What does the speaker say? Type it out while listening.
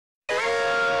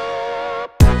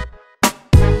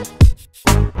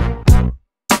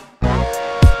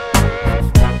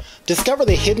Discover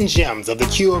the hidden gems of the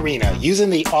Q Arena using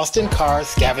the Austin Carr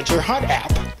Scavenger Hunt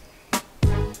app.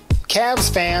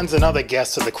 Cavs fans and other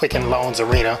guests of the Quicken Loans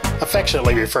Arena,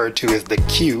 affectionately referred to as the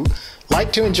Q,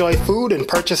 like to enjoy food and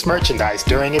purchase merchandise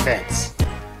during events.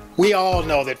 We all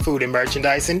know that food and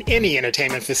merchandise in any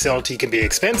entertainment facility can be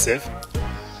expensive.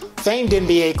 Famed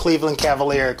NBA Cleveland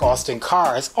Cavalier Austin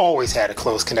Carr has always had a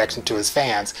close connection to his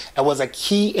fans and was a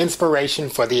key inspiration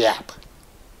for the app.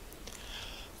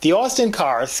 The Austin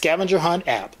Carr Scavenger Hunt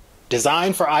app,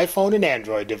 designed for iPhone and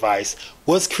Android device,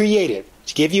 was created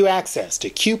to give you access to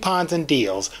coupons and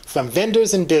deals from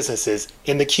vendors and businesses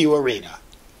in the Q Arena.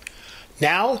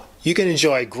 Now, you can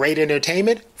enjoy great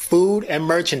entertainment, food, and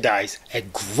merchandise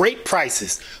at great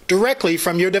prices directly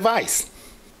from your device.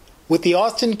 With the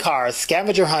Austin Carr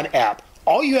Scavenger Hunt app,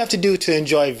 all you have to do to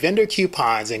enjoy vendor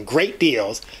coupons and great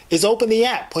deals is open the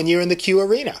app when you're in the Q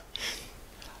Arena.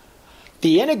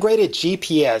 The integrated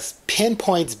GPS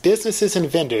pinpoints businesses and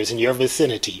vendors in your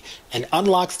vicinity and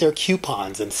unlocks their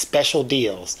coupons and special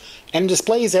deals and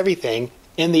displays everything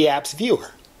in the app's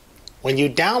viewer. When you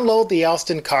download the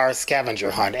Austin Carr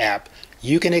Scavenger Hunt app,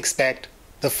 you can expect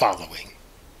the following.